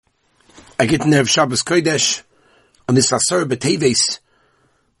I get in there of Shabbos Kodesh on this Asar B'Teves,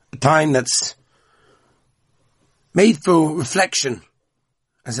 a time that's made for reflection.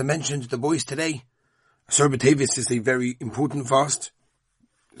 As I mentioned to the boys today, Asar B'Teves is a very important fast.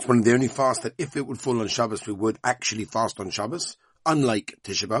 It's one of the only fasts that if it would fall on Shabbos, we would actually fast on Shabbos, unlike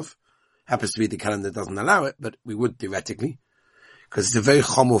Tisha B'Av. Happens to be the calendar doesn't allow it, but we would theoretically, because it's a very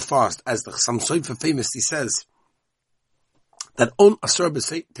chomo fast, as the Chassam Sofer famously says, that on Asar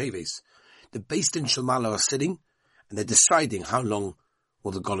B'Teves, the Beis Din Shel Ma'ala are sitting, and they're deciding how long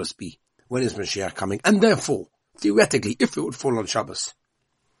will the Golus be, when is Mashiach coming, and therefore, theoretically, if it would fall on Shabbos,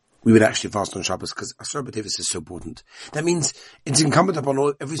 we would actually fast on Shabbos, because Asar B'Teves is so important. That means it's incumbent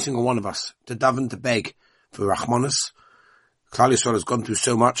upon every single one of us to daven, to beg for Rachmanis. Klal Yisrael has gone through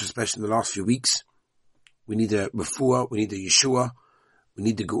so much, especially in the last few weeks. We need a refuah, we need a Yeshua, we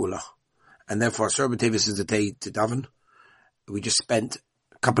need the Geula. And therefore, Asar B'Teves is the day to daven. We just spent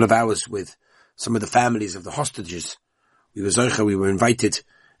a couple of hours with some of the families of the hostages. We were invited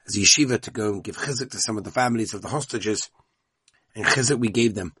as a yeshiva to go and give chizuk to some of the families of the hostages. And chizuk we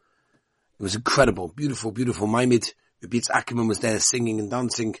gave them. It was incredible, beautiful, beautiful Maimid. Rabbi Akiman was there singing and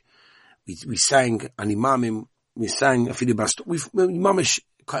dancing. We sang Animamim. We sang Afidu Bast. Mamish,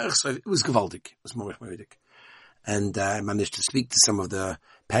 it was gewaldig. It was mamish meridik. And I managed to speak to some of the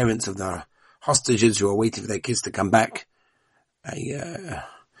parents of the hostages who are waiting for their kids to come back. I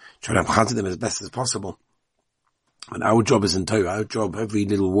try to have them as best as possible. And our job is in Torah. Our job, every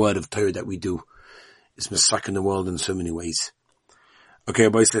little word of Torah that we do, is misak in the world in so many ways. Okay,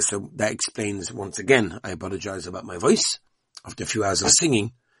 boys, so that explains once again. I apologize about my voice. After a few hours of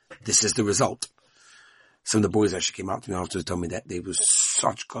singing, this is the result. Some of the boys actually came up to me afterwards and told me that they got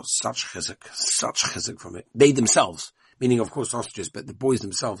such chizuk from it. They themselves, meaning of course hostages, but the boys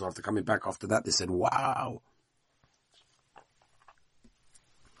themselves, after coming back after that, they said, wow.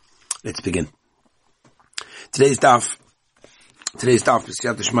 Let's begin. Today's daf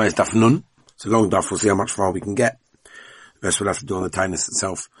is Shema is daf nun. It's a long daf, we'll see how much far we can get. The rest we'll have to do on the tightness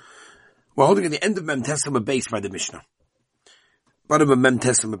itself. We're holding at the end of Mem Tesla base by the Mishnah. Bottom of Mem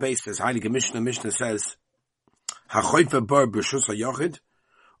Tesla base, there's Heilige Mishnah. Mishnah says, HaChoyfe bar b'reshus ha'yachid,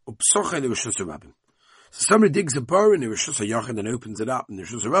 u'psoche l'reshus ha'rabim. So somebody digs a bar in the Reshus ha'yachid and opens it up in the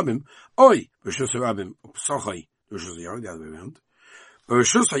Reshus ha'rabim. Oi, Reshus ha'rabim, u'psoche l'reshus ha'yachid, the other way around. But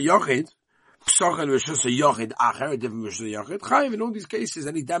Reshus ha'yachid, psoche l'reshus ha'yachid, acher, a different Reshus ha'yachid, chayiv, in all these cases,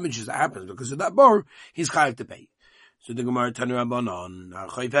 any damages that happens because of that bar, he's chayiv to pay. So the Gemara Tanu Rabbanon,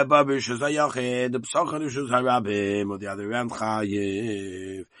 HaChoyfe bar b'reshus ha'yachid, u'psoche l'reshus ha'rabim, or the other way around,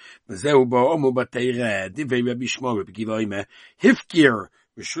 chayiv. V'zeu bo omu b'teireh, divei Rabbi Shmuel, Rabbi Kiva Omer, hifkir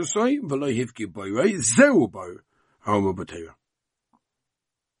Reshusoi, v'lo hifkir boirei, zeu bo omu b'teireh.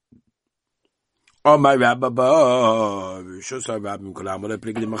 Omar Rabba bo, Reshusoi Rabbim kolam, v'lo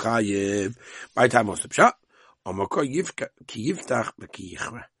pligli machayiv. By time was the pshat, Omar ko ki yiftach b'ki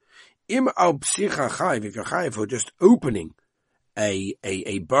yichra. Im al psicha chayiv, if you're chayiv for just opening a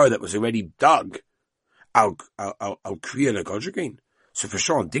bar that was already dug, al kriya l'kodshagain. So for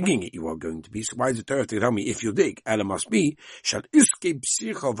sure, digging it you are going to be. So why is the Torah to tell me if you dig? Ela must be, shal iske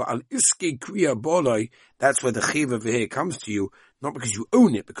psicha v'al iske kriya boloi. That's where the chiv over here comes to you, not because you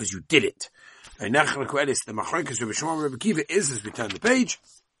own it, because you did it. The machlokes Rabbi Shmuel and Rabbi Kiva is, as we turn the page,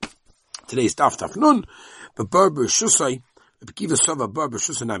 today's daf nun, but bar b'reshusai, Rabbi Kiva sova bar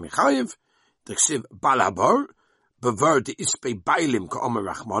b'reshusai nami chayiv, the ksiv bal habar, b'var de ispe bailim ka'omer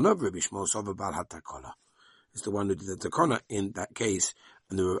rachmana, Rabbi Shmuel sova bal hatakola. Is the one who did the takona in that case,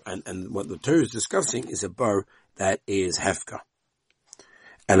 and what the Torah is discussing is a bar that is hefka.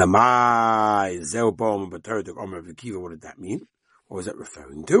 Elamai zeu bom b'Torah to Omer v'Kiva. What did that mean? What was that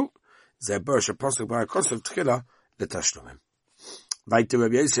referring to? Zeh bar shapasuk bar kosav tchila letashlomim. Vayte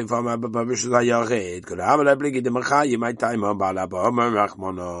Rabbi Yosef Omer b'Bar b'Reshus ha'yachid. Kol ha'amal ha'bligi d'machayim ha'tayim ha'bal ha'bar Omer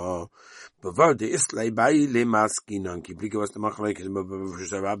rachmana. B'var de islay ba'ile maskinon. Ki bligi was the machlokes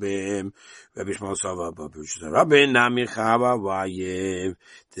b'Reshus ha'rabim. Rabbi Shmuel sova b'Reshus ha'rabim nami chava vayiv.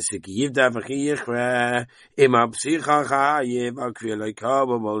 T'sik yivda v'chi yichre. Ima psicha chayiv al kriya lo'ikav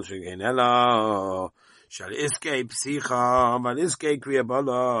b'bol shegein ela. Shall iske psicha, but iske kriya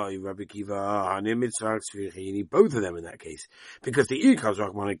bala, Rabbi Kiva, hanim mitzvah tzvichini, both of them in that case. Because the Ikaz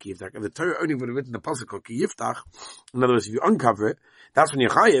Rachmana ki yiftach, if the Torah only would have written the pasuk ki yiftach, in other words, if you uncover it, that's when you're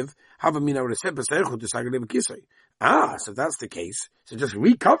chayiv, Havamina would have said, B'serechu t'sagalev kisei. So that's the case. So just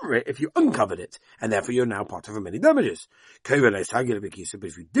recover it if you uncovered it, and therefore you're now part of many damages. But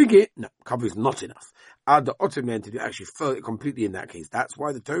if you dig it, no, cover is not enough. Add the ottoman to actually fill it completely in that case. That's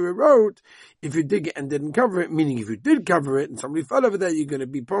why the Torah wrote, if you dig it and didn't cover it, meaning if you did cover it and somebody fell over there, you're going to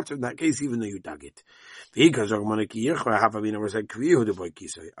be part of that case even though you dug it.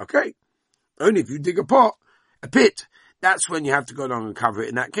 Okay. Only if you dig a pit, that's when you have to go along and cover it.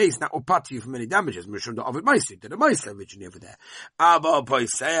 In that case, that will part you from any damages. Mishum the Ovid Maisi did a Maisi originally over there.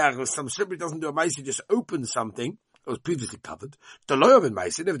 Some simply doesn't do a Maisi, just opens something that was previously covered. The Lo Ovid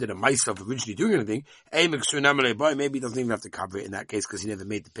Maisi never did a Maisi of originally doing anything. Maybe he doesn't even have to cover it in that case because he never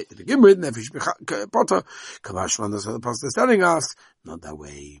made the pit to begin with. And therefore, he should be potter. Kamashman, that's what the pastor is telling us. Not that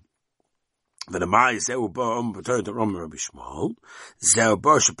way. But the Mai Zeu Bo Betor the Rom Rabbi Shmuel Zeu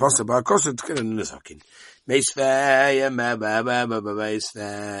Bo Shapasa Ba Kosa Tkirin Nisakin Meisvei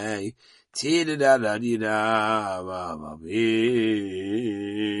Meisvei Tida da da di da ba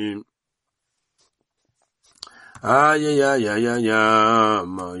bi ya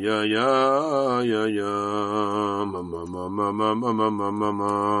ma ya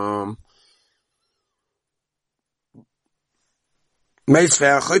ma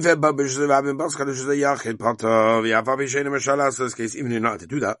Meisver Khoive Babish Rabim Baskal Yachid Potter, we have Abishain Mashalas, this case, even not to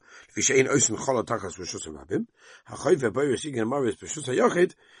do that. If you say in Ocean Holotakas Rishus Rabim, Hakoive Boris Sigan Morris Bishus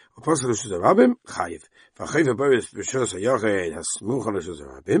Yachid, or Pascal Rabim, Chaiv. Fakoive Boris Bishus Yachid has Mukhalish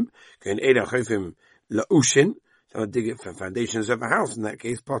Rabim, can aid a Khofim La Ushin, so dig it for foundations of a house, in that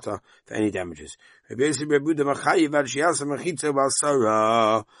case, Potter, for any damages. Rebesi Rebuda Machayiv al Shiasa Machitza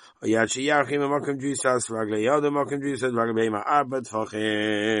Basara, or Yachi Yachim Makam Jisas, Ragle Yada Makam Jisas, Raglema Arbet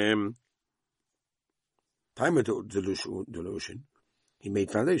Fachim. Time of delusion, he made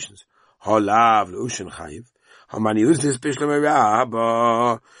foundations. Halav Lushin Chayiv. How many use this Bishlam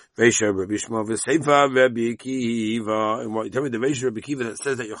Rabba? Vesha Rabbi Shmuel V'Seifa Rabbi Kiva. And what you tell me the Vesha Rabbi Kiva that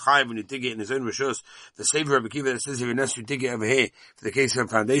says that you're chayiv when you dig it in his own rishus. The Seifa Rabbi Kiva that says if you're necessary dig it over here for the case of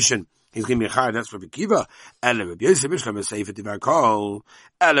foundation, he's going to be chayiv. That's Rabbi Kiva. Ela Rabbi Yosef Bishlam V'Seifa Divar Kol.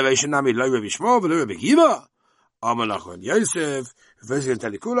 Ela Vesha Nami Lo Rabbi Shmuel V'Lo Rabbi Kiva. Amalach Rabbi Yosef. Vesha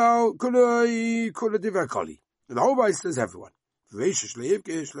Tali Kula Divar Koli. And the whole Bible says everyone. Vesha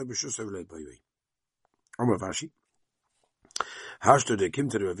Shleivke Shlev B'Shus Avlei Bayui. Rashi. How should they come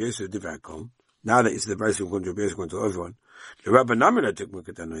to the Rav Yosef Divakol? Now that it's the Bryce going to everyone. The Rabbi Namila took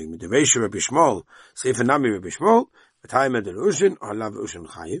Mukatanoim, the Vesha Rabbi Shmuel, Sefer Nami Rabbi Shmuel, the time of the Ushin, or Lav Ushin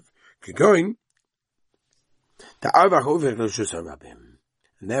Chayiv, keep going. The Arvach over Roshus Rabbim.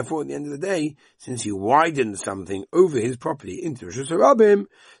 And therefore, at the end of the day, since he widened something over his property into Roshus Rabbim,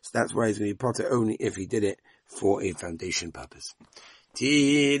 so that's why he's going to be potter only if he did it for a foundation purpose.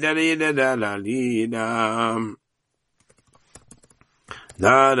 Ti da da da da da da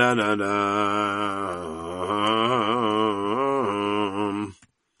da da da da.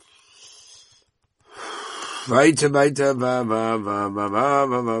 Weiter va va va va va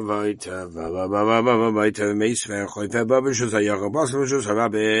va va weiter va va va va va va weiter Meisver Khoife Babishus Ayach Basishus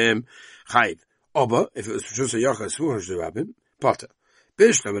Rabim Chayv. Aber if it was Bishus Ayach Suhus Rabim Potter.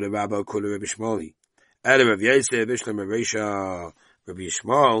 Bishlam the Rabbi Kula Rabbi Shmoli. Adam of Yosef Bishlam Resha Rabbi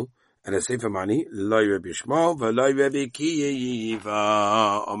Shmuel, and a Sefer Mani, Loi Rabbi Shmuel, V'loi Rabbi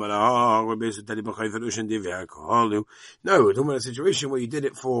Kiva, Omanah, Rabbi Sotali B'chai Fadushan Divya Kohalu. No, we're talking about a situation where you did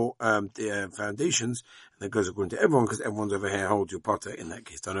it for the foundations, and that goes according to everyone, because everyone's over here holds your potter in that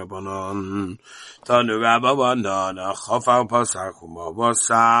case. Tanu Banan, Tanu Rabbanan, Chofau Pasachuma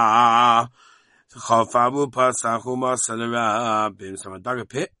Wasa, Chofau Pasachuma Salarabim. Someone dug a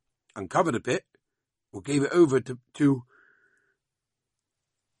pit, uncovered a pit, or gave it over to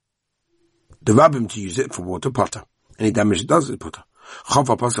the rabbim to use it for water potter. Any damage it does is potter.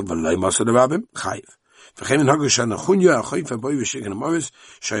 Chafa passer v'lay maser the rabbim chayiv. V'chein hagashan achunya achayfa boy v'shik and amoris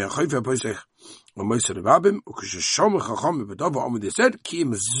shay achayfa posech v'moser the rabbim ukishashom chacham v'dava amud said ki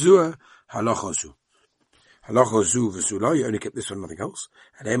mezua halachazu. Halachazu v'sulay, you only kept this one, nothing else.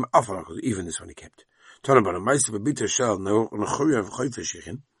 And him afalachazu, even this one he kept. Turn about a meister v'bita shell no nachuya v'chayfa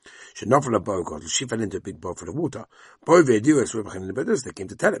shichin. Should not fall a bow god. She fell into a big bowl for the water. Boy v'ediu es v'bachem in the bedus. They came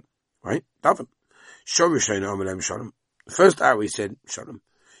to tell him. Right? Davin. Shorishayna Amalem Shalom. First hour he said Shalom.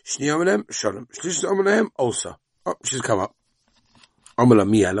 Shni Amalem Shalom. Shlish Amalem also. Oh, she's come up. Amalam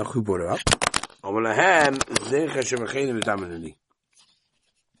Miala, who brought her up? Amalahem Zecha Shemachayim V'Damanani.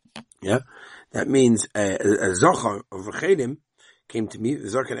 Yeah? That means a Zochar of Rechelim came to me,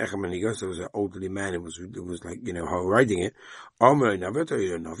 Zochar Echamaniga, so it was an elderly man who was like, riding it. Amalai Navi,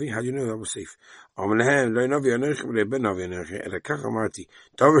 Navi, how do you know that was safe? Amalahem, Lo Navi, Anarchim, Ben Navi, Anarchim, and a Kachamarti.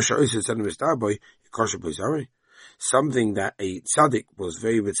 Tavash Oisa said to Mr. Boy, Kosher Boizari. Something that a tzaddik was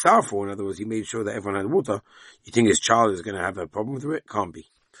very bizarre for, in other words, he made sure that everyone had water. You think his child is going to have a problem with it? Can't be.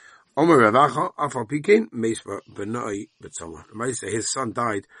 Omer Ravacha, Afal Pikin, Meisba Benai Betzoma. The might say his son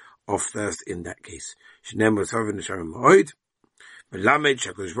died of thirst in that case. Shnem was having the Shalom Ma'oid. Melamed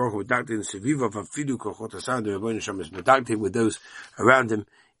Shakosh Baruch Hu medakted in Seviva Vafidu Kochot Hasai. The Rebbeinu Shem is medakted with those around him,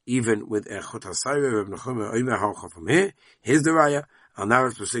 even with Echot Hasai. Reb Nachum Omer Halcha from here. Here's the Raya. Al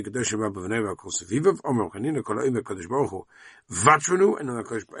Naras Pasik Kadosh Rabba Veneva Kol Sevivav Omer Chanina Kol Omer Kadosh Baruch Hu Vatranu, and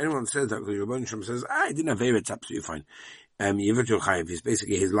anyone says that Kadosh Rabban Shem says, I didn't have Avera, it's absolutely fine. Yivatul Chayiv is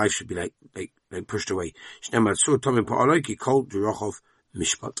basically his life should be like pushed away. Shnemar Tzur Tomim Pa'aloiki Kol Durochov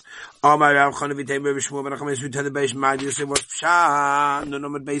Mishpat. Amar Rav Chana V'Tei Rav Shmuel Ben Achamis V'Tei the Beish Mad Yosef was Pshat no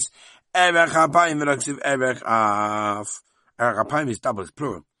nomad base Erech Hapayim V'Raksiv Erech Af. Erech Hapayim is double, it's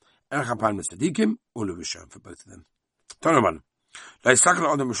plural. Erech Hapayim is Tzadikim Ulu Rishon for both of them. Tonaman. Like Sakal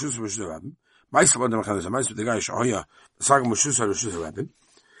on the Meshus Rabbim. Ma'aseh on the Mechadus. Ma'aseh the guy Shahoya. Sakal Meshus Rabbim.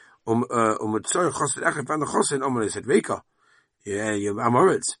 Mitzor Chosid Echad found the Chosid. Omer said Reika. Yeah, you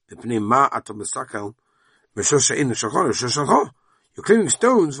Amoritz. The Pnei Ma Atom Sakal Meshus Shein Shachor Shachor. You're cleaning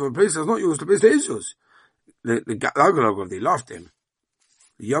stones from a place that's not yours to a place that is yours. The Lagolog, they laughed at him.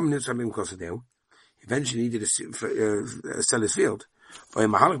 The Yom Nitzabim Kosadeu. Eventually needed to sell his field. By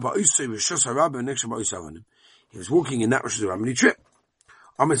Mahalak Ba'usay Rishus Harabim next to Ba'usay. He was walking in that Rishus Harabim and he tripped.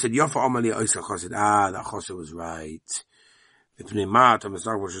 Amar said, Yafa Amali Oisa Chosid. That Chosid was right. The Pnei Ma Atom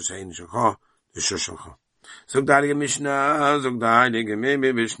Sakal Meshus Shein Shachor Shachor. Zog Dalige Mishnah, Zog Dalige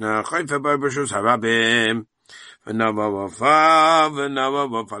Mishnah, Chayfa Ba'Rishus Harabim. V'nava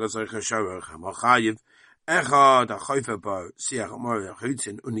Wafa L'Soich HaShavach HaMachayiv Echad HaChoyfa Bar Siach Amor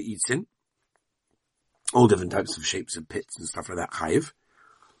Chutzin Uni Itzin, all different types of shapes of pits and stuff like that. Chayiv.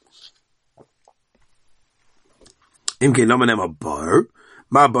 Imke Lomanem Bar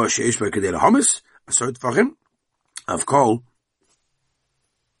Ma Bar Sheish Bar Kedei Lahamis Asort Vachim Av Kol.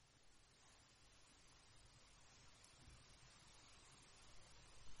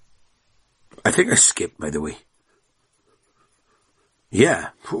 I think I skipped, by the way. Yeah,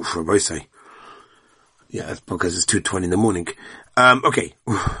 Rabbi say. Yeah, that's because it's 2:20 in the morning. Okay,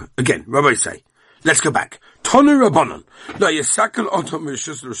 again, Rabbi say. Let's go back. Tonu Rabbanon. No, Yisakal Otom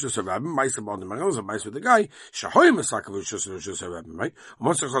Rishus Rabbim. Ma'aseh B'Adam Ma'aseh was Ma'aseh with the guy. Shahoyim Yisakal Rishus Rabbim. Right? And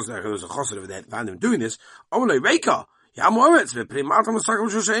once there was a chosed over there, found him doing this. Omelei Reika. Yamoretz v'Pnei Matam Yisakal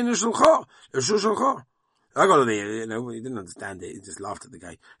Rishus Ein Shulcha. Rishus Shulcha. I got there, he didn't understand it. He just laughed at the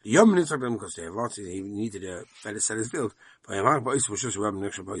guy. The Yom Nitzabim Kosev, he needed a fella sell his field. But Yamar Ba'is was just a Rabbi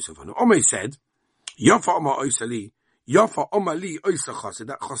Nextra Ba'is of Hanu. Omei said, Yafa Oma Oisali, Yafa Oma Li Oisa Chosid,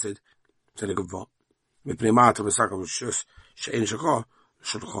 that Chosid, said a good vote. With Pneimata Vesaka was just Shein Shachar,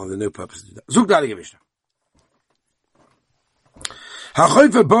 Shachar, there's no purpose to do that. Zug Dalige Mishnah.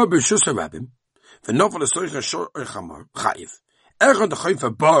 HaChoyfa Bar B'Shus Rabbim, V'Nofal Esoich HaShor Echamar, Chayiv. Echad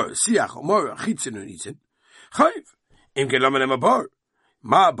HaChoyfa Bar, Siach, Omor, Chitzin, and Itzin. Chayiv. Im Kelomanem Bar.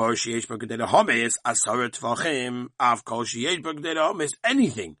 Ma Bar Sheyesh Bar Gedei Lahamis, Asaret Tvachim, Av Kol Sheyesh Bar Gedei Lahamis,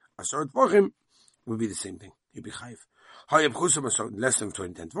 anything. Asaret Tvachim would be the same thing. You'd be Chayiv. Chayiv Chusam Asar, less than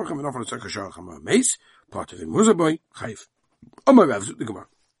 20 Tvachim, and Nofal Esoich HaShor Echamar, Meis, part of him. Who's a boy? Chayiv. Omar Rav, Zut the Gemara.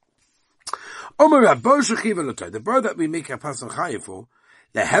 Omar Rav, Bar Shechiv Elotai, the bar that we make a person Chayiv for,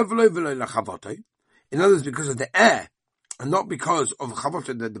 Lehevloi V'loi Lachavotoi, in other words, because of the air, and not because of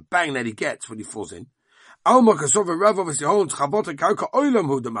Chavotoi, the bang that he gets when he falls in. Alma Kasova Rav obviously holds Chavotoi Kauka Oilam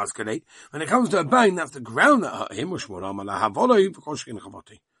Hu Damaskalei. When it comes to a bang, that's the ground that hurt him. Ushmur Alma Lahavoloi V'koshkin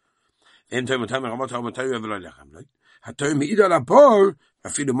Chavotoi. V'im Toim Toim Chavotoi Almatoi V'loi Lachamloi. Hatoim Me'ida Labor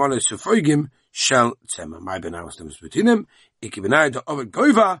Afidu Molo Sufogim Shel Tzema. My Benaus Temes Betinim. Iki Benai to Ovid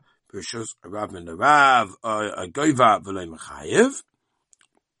Goiva B'Shus Rav Min Rav Goiva V'loi Mechayev.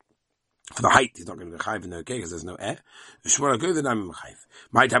 For the height, he's not going to be chayiv in the okay because there's no air. The shmura go the name chayiv.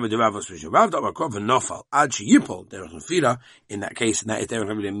 Might have a derav was which rav that wakov and nofal ad sheyipol derech nefila. In that case, and that is derech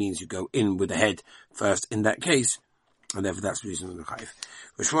nefila means you go in with the head first. In that case, and therefore that's the reason of the chayiv.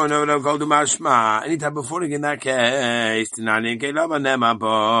 The shmura no go to mashma. Anytime before in that case, tinani kelama nema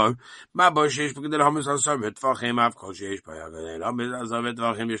bar ma sheish b'kedel hamis asavet v'achim av kol sheish b'yagadel hamis asavet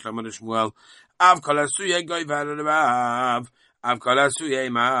v'achim yishlam ad shmuel av kol asuye goy v'al rav. Av kalasu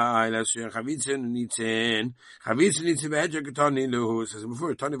yema ilasu chavitzin nitzin behedja ketani luhu. Says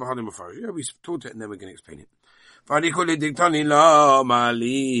before tani v'hadim before. Yeah, we taught it and then we're going to explain it. V'ani kol diktani la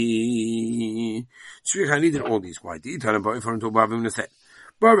mali. Tzrich I needed all these. Why? The itan about if I'm talking about him the set.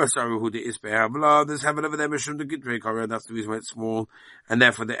 Barba saru hu de isbehavla. There's heaven over there. Mishum the gitrei korah. That's the reason why it's small, and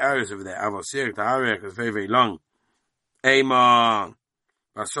therefore the areas over there. Avos sirk the arek is very very long. Eimon.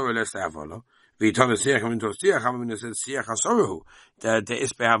 Basoro less havala. The kidney is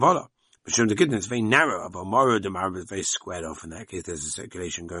very narrow. About Moro, the Marab is very squared off. In that case, there's a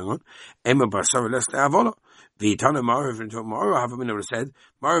circulation going on. Emma Basara less the Avola. The Tana Moro, if you Moro, have a minute said,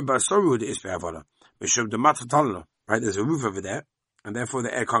 Maro Basaru the Isbeavola. Bishop the Matatala, right? There's a roof over there, and therefore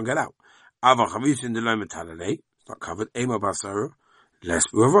the air can't get out. Ava Chavis in the Lometalale, it's not covered. Emma Basara less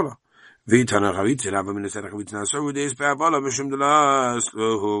Buavola. Vitana Chavitz, Rabba Minister Chavitz Naso, this Babala Mishum de Las,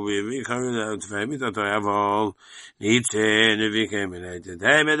 who we come out for him that I have all needs in if we came in it.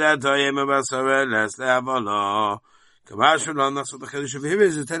 David that I am about let's have a law. Kamashulon, that's what the Kiddush of him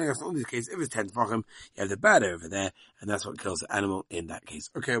is telling us. In this case, if it's 10 for him, you have the batter over there, and that's what kills the animal in that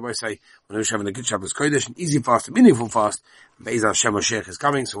case. Okay, I say, when we're having a good Shabbos Kodesh, an easy fast, a meaningful fast, Be'ez Hashem Mashiach is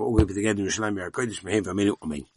coming, so we're all going to be together in Yerushalayim, Kodesh, Mehem, Aminu, Amen.